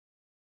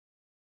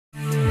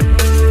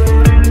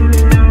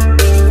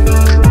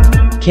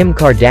Kim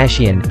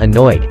Kardashian,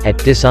 annoyed at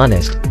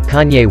Dishonest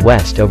Kanye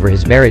West over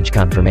his marriage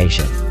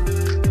confirmation.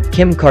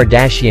 Kim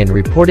Kardashian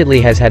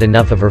reportedly has had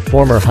enough of her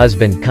former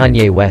husband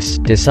Kanye West's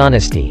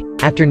dishonesty,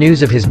 after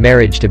news of his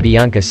marriage to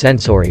Bianca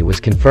Censori was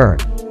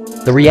confirmed.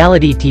 The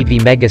reality TV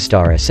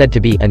megastar is said to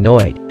be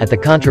annoyed at the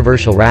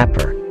controversial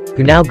rapper,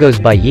 who now goes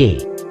by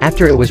Ye,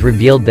 after it was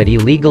revealed that he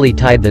legally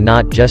tied the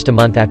knot just a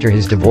month after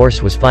his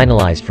divorce was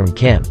finalized from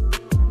Kim.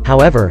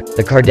 However,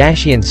 the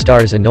Kardashian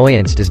star's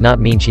annoyance does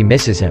not mean she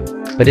misses him,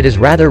 but it is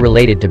rather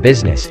related to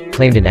business,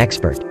 claimed an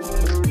expert.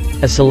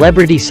 A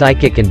celebrity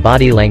psychic and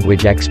body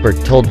language expert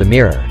told The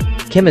Mirror,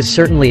 Kim is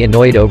certainly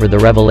annoyed over the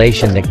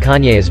revelation that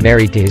Kanye is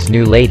married to his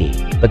new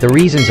lady, but the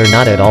reasons are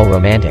not at all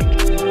romantic.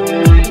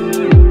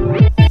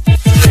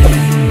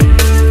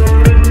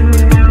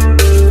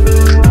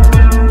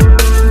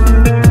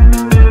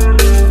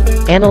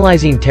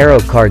 Analyzing tarot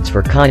cards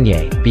for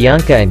Kanye,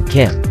 Bianca and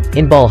Kim,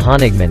 Inbal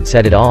Honigman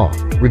said it all,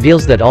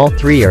 reveals that all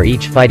three are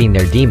each fighting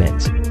their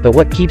demons, but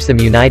what keeps them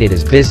united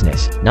is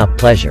business, not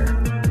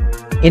pleasure.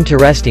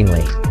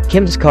 Interestingly,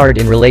 Kim's card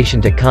in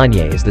relation to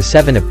Kanye is the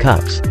Seven of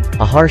Cups,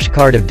 a harsh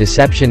card of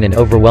deception and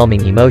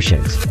overwhelming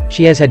emotions.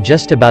 She has had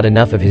just about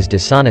enough of his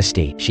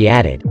dishonesty, she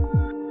added.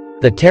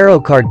 The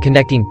tarot card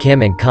connecting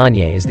Kim and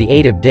Kanye is the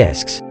Eight of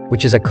Discs,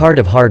 which is a card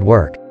of hard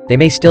work. They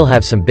may still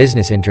have some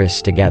business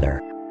interests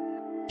together.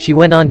 She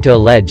went on to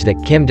allege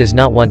that Kim does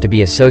not want to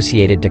be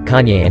associated to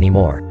Kanye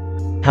anymore.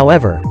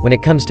 However, when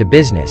it comes to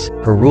business,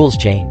 her rules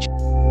change.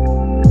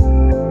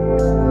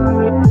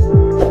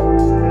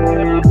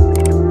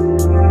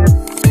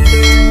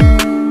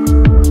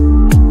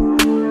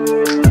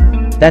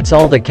 That's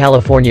all the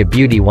California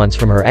beauty wants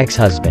from her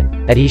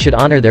ex-husband, that he should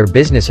honor their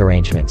business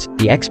arrangements,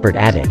 the expert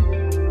added.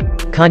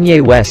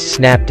 Kanye West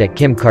snapped at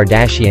Kim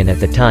Kardashian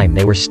at the time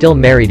they were still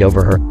married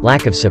over her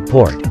lack of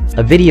support,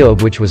 a video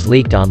of which was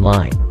leaked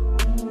online.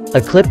 A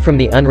clip from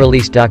the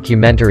unreleased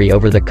documentary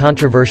over the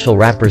controversial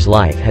rapper's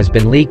life has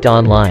been leaked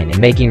online and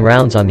making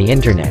rounds on the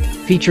internet,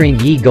 featuring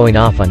Ye going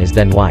off on his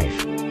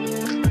then-wife.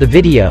 The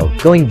video,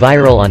 going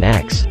viral on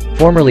X,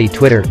 formerly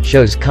Twitter,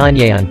 shows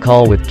Kanye on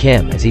call with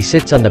Kim as he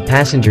sits on the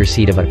passenger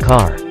seat of a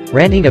car,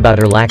 ranting about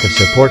her lack of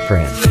support for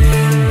him.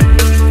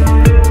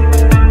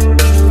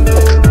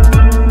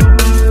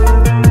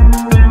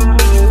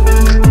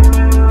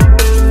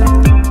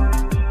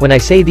 When I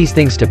say these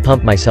things to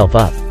pump myself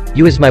up,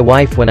 you as my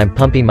wife when I'm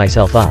pumping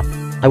myself up.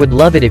 I would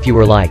love it if you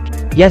were like,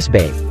 yes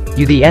babe,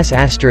 you the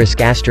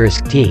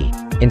S*****T.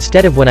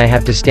 Instead of when I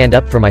have to stand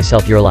up for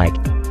myself you're like,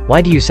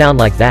 why do you sound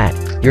like that,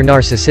 you're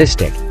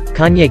narcissistic.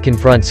 Kanye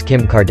confronts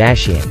Kim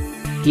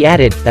Kardashian. He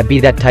added, that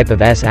be that type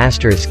of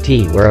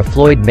S***T where a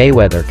Floyd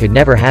Mayweather could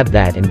never have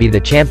that and be the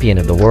champion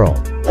of the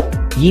world.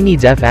 Ye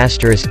needs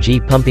F***G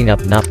pumping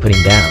up not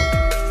putting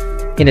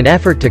down. In an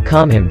effort to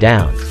calm him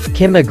down,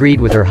 Kim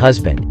agreed with her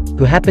husband,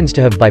 who happens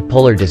to have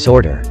bipolar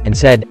disorder, and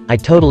said, I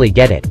totally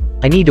get it.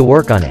 I need to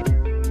work on it.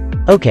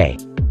 Okay.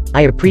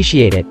 I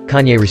appreciate it,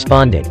 Kanye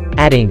responded,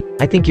 adding,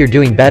 I think you're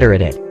doing better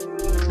at it.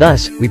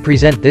 Thus, we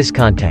present this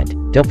content.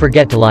 Don't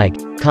forget to like,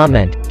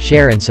 comment,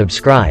 share and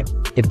subscribe,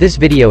 if this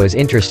video is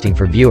interesting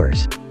for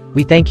viewers.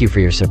 We thank you for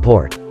your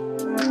support.